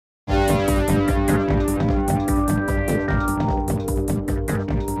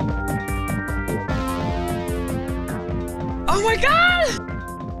my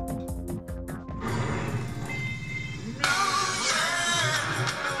god!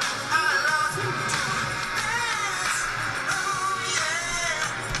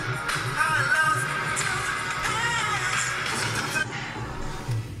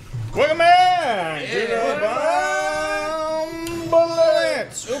 Welcome back to the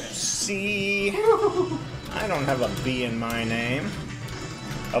Blitz. Oopsie. I don't have a B in my name.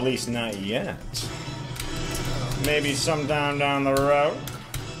 At least not yet. Maybe sometime down the road.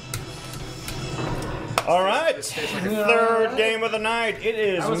 Alright. Third game of the night. It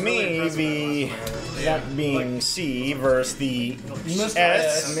is me, that being C, versus the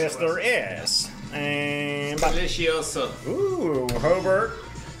S, Mr. S. And Delicioso. ooh, Hobart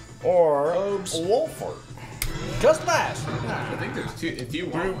or Wolford. Just pass. I think there's two. If you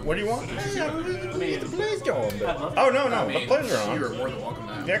want, What do you want? The plays go on, but Oh, no, the plays are you are on. more than welcome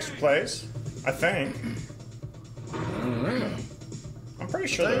to The have. extra plays, I think. I'm pretty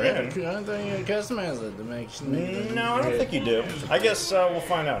sure they're in. I don't think you customize it to make. No, I don't think you do. I guess we'll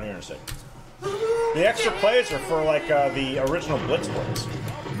find out here in a second. The extra plays are for like the original Blitz plays.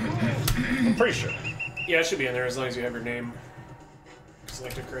 I'm pretty sure. Yeah, it should be in there as long as you have your name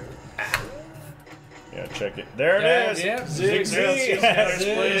selected correctly. Yeah, check it. There it is. Yeah, Zig Zig. Zig. Scholars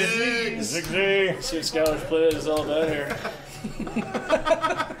plays. Zig Zig. See what Scholars plays is all about here.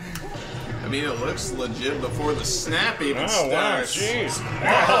 I mean, it looks legit before the snap even Oh wow, starts. jeez.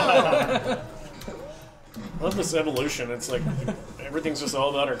 I love this evolution. It's like everything's just all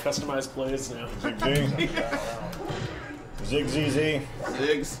about our customized plays now. Zig Zig. Zig Z.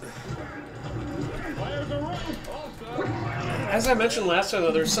 Zigs. As I mentioned last time,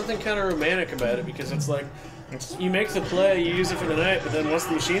 though, there's something kind of romantic about it because it's like you make the play, you use it for the night, but then once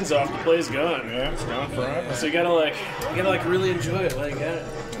the machine's off, the play's gone. Yeah, it's gone forever. So you gotta like really enjoy it while you got it.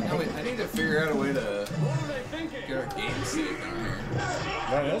 No, wait, I need to figure out a way to get our game saved on here.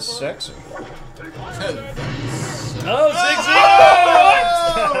 That is sexy. Oh, Zig Zig!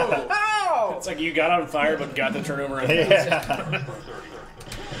 Oh! It's like you got on fire, but got the turnover. On Yeah.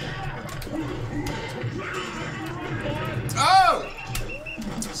 Oh!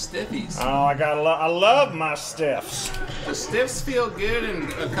 Stiffies. Oh, I love my stiffs. The stiffs feel good in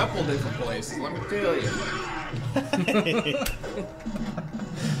a couple different places, let me tell you.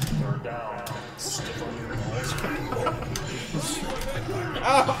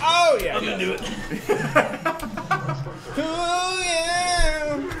 Oh yeah. I'm gonna do it. Oh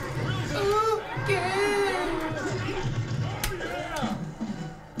yeah.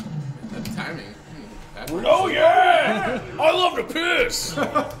 That timing. Oh yeah! I love to piss. No!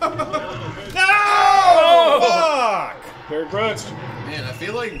 Oh! Fuck! Barry Brooks. Man, I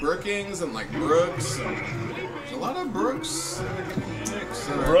feel like Brookings and like Brooks. And there's a lot of Brooks.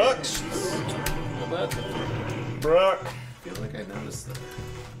 Brooks. Brooke. I feel like I noticed that.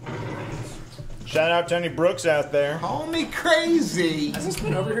 Shout out to any Brooks out there. Call me crazy. Has this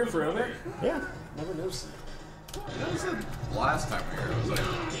been over here forever? Yeah. Never noticed. That was the last time we were here. It was like, I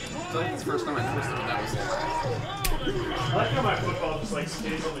feel like it's the first time I noticed it, but that was the last. I like how my football just like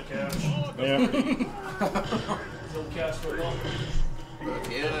stays on the couch. Yeah. Little couch football.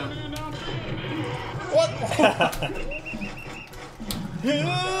 But yeah. What?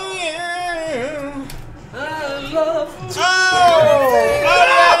 Yeah. I love to Oh! Oh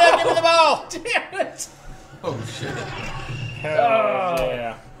yeah, give me the ball! Damn it! Oh shit. Hell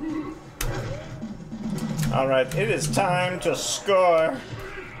yeah. Alright, it is time to score.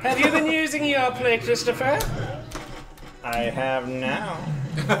 Have you been using your play, Christopher? I have now.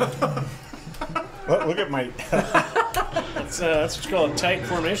 Look at my... That's what you call a tight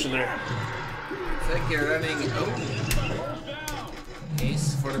formation there. It's like you're running. Oh.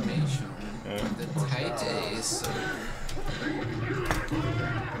 Ace formation. The tight ace.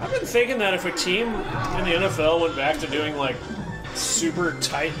 I've been thinking that if a team in the NFL went back to doing like super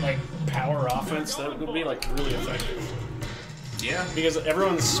tight like power offense, that would be like really effective. Yeah. Because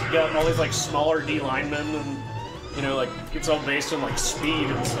everyone's got all these like smaller D linemen and you know like it's all based on like speed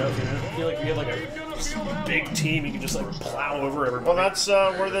and stuff. You know, I feel like if you had like a big team, you can just like plow over everybody. Well, that's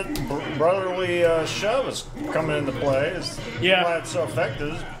where the brotherly shove is coming into play. Is Yeah. why it's so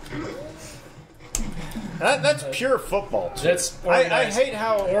effective. That's pure football, too. That's I hate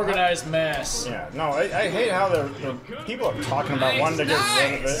how... organized mass. Yeah, no, I hate how the people are talking about wanting to get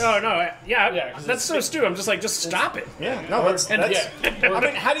rid of it. Oh no, yeah, 'cause that's so stupid. I'm just like, just stop it. Yeah, no, that's I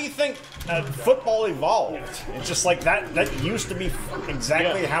mean, how do you think football evolved? It's just like that used to be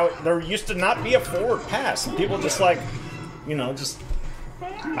exactly how... There used to not be a forward pass. And people just like, you know, just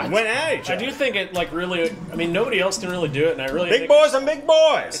went at each I other. do think it like really. I mean, nobody else can really do it, and I really Big think boys and big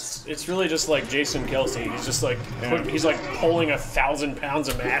boys. it's really just like Jason Kelsey. He's just like he's like pulling 1,000 pounds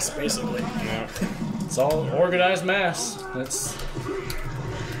of mass basically. Yeah. It's all organized mass. That's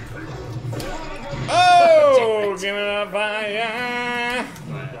Oh, give it a fire.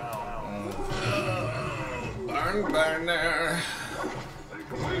 Barn burner.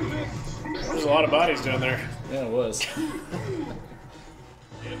 There's a lot of bodies down there. yeah, it was.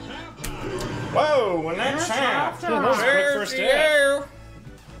 Whoa, when that's half. Yeah, that was a quick first half.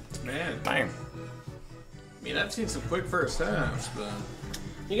 Man, Bang. I mean, I've seen some quick first halves, but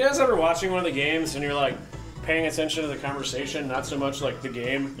You guys ever watching one of the games and you're like paying attention to the conversation, not so much like the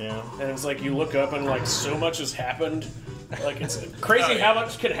game? Yeah. And it's like you look up and like so much has happened. Like it's crazy how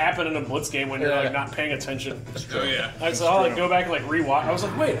much could happen in a Blitz game when you're like not paying attention. oh yeah, So I'll like go back and like rewatch. I was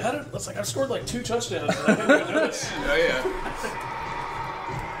like, wait, how did? It's like I've scored like 2 touchdowns. And I didn't even notice. oh yeah.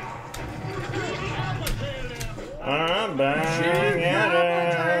 Bang at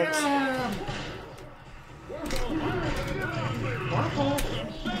it.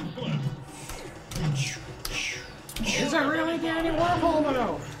 Is that really Danny Warhol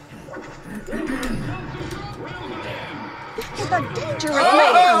though? The dangerous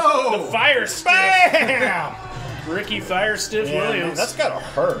man. Oh! The Fire Stiff, Bam! Ricky Fire Stiff Yeah, man, Williams. that's gotta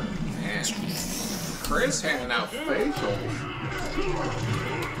hurt. Man. Chris handing out facials.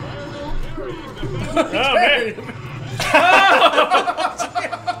 Oh man.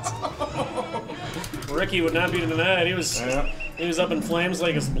 Ricky would not be denied. He was up in flames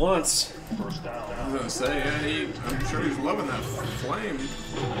like his blunts. I was gonna say, yeah, I'm sure he's loving that flame.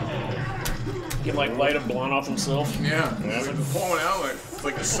 He can like light a blunt off himself. Yeah, it's like pulling out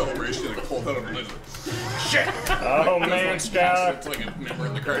like a celebration, like pulled out of a shit. Oh man, Scott. It's like a member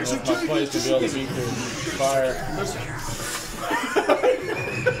in the crowd. He's My like, place to be able to beat through fire.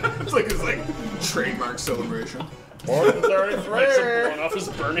 it's like his like trademark celebration. 4th and Lights a 33. blunt off his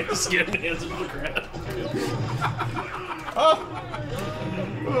burning skin and hands it to the crowd.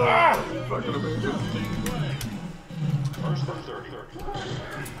 Fucking amazing.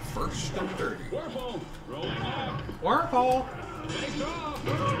 First and 30. Warhol.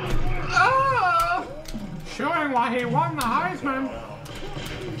 Showing why he won the Heisman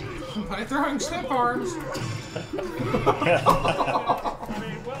by throwing stiff arms.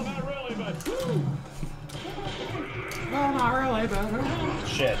 Well, not really, but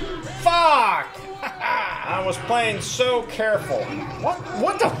Shit. Fuck! I was playing so careful.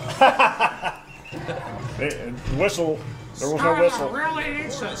 What the? Whistle. There was no whistle. really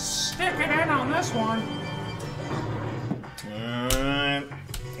needs to stick it in on this one. Alright.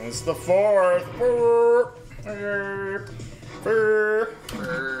 It's the 4th.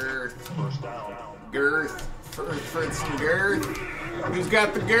 Girth. For some girth. Who's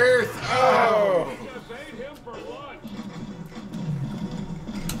got the girth? Oh!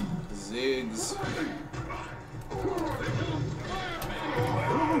 Zigs.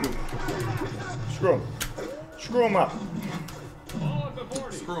 Screw him. Screw him up.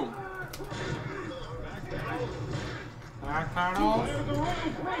 Screw him. I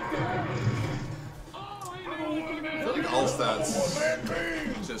feel like Allstat's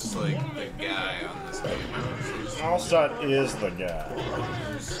just like the guy on this game. Allstott is the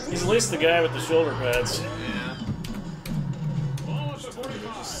guy. He's at least the guy with the shoulder pads. Yeah.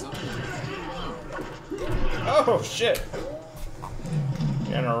 Oh shit.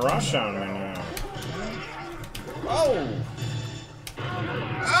 Getting a rush on me now. Oh!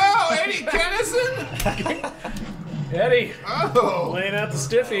 Oh, Eddie Kennison? Eddie, Oh! laying out the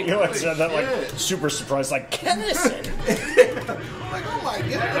stiffy. You like said that like Shit. super surprised, like Kennison. Like, oh my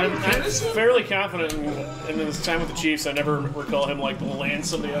god, I'm Eddie Kennison? fairly confident in his time with the Chiefs. I never recall him like laying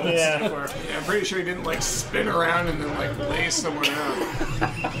somebody out. Yeah. Yeah, I'm pretty sure he didn't like spin around and then like lay someone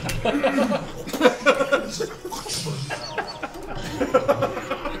out.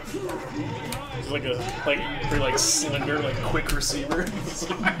 He's like a pretty slender, like quick receiver.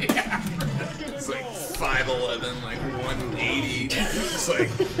 It's like 5'11", like 180. It's like,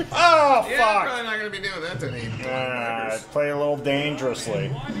 Oh yeah, I'm fuck! probably not gonna be doing that to any linebackers. Play a little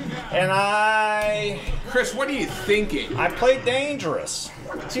dangerously, and Chris, what are you thinking? I played dangerous.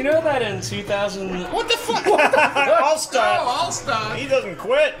 Do you know that in 2000? What the fuck? Allstott. Oh, I'll stop. He doesn't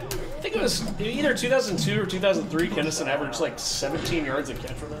quit. I think it was either 2002 or 2003. Kennison averaged like 17 yards a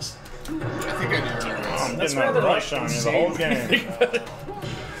catch from us. I think I do remember this. I'm That's getting that rather rush on you the whole game.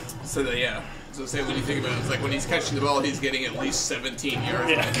 So that, yeah. So say when you think about it, it's like when he's catching the ball, he's getting at least 17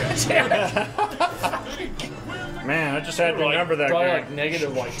 yards. Yeah. Man, I just had to remember that Probably guy. like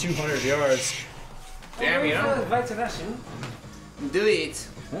negative like 200 yards. Damn, you know. Do it.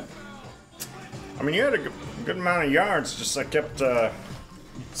 I mean, you had a good amount of yards, just I kept,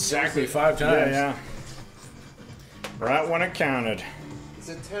 Exactly 5 times. yeah. Right when it counted. It's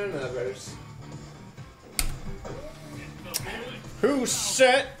a turnovers. Who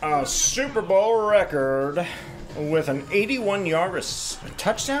set a Super Bowl record with an 81-yard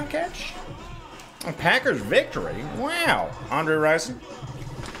touchdown catch? A Packers victory? Wow. Andre Rison?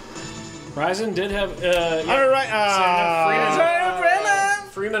 Ryzen did have. Andre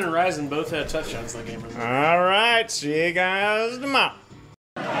Freeman and Ryzen both had touchdowns in that game. All right. See you guys tomorrow.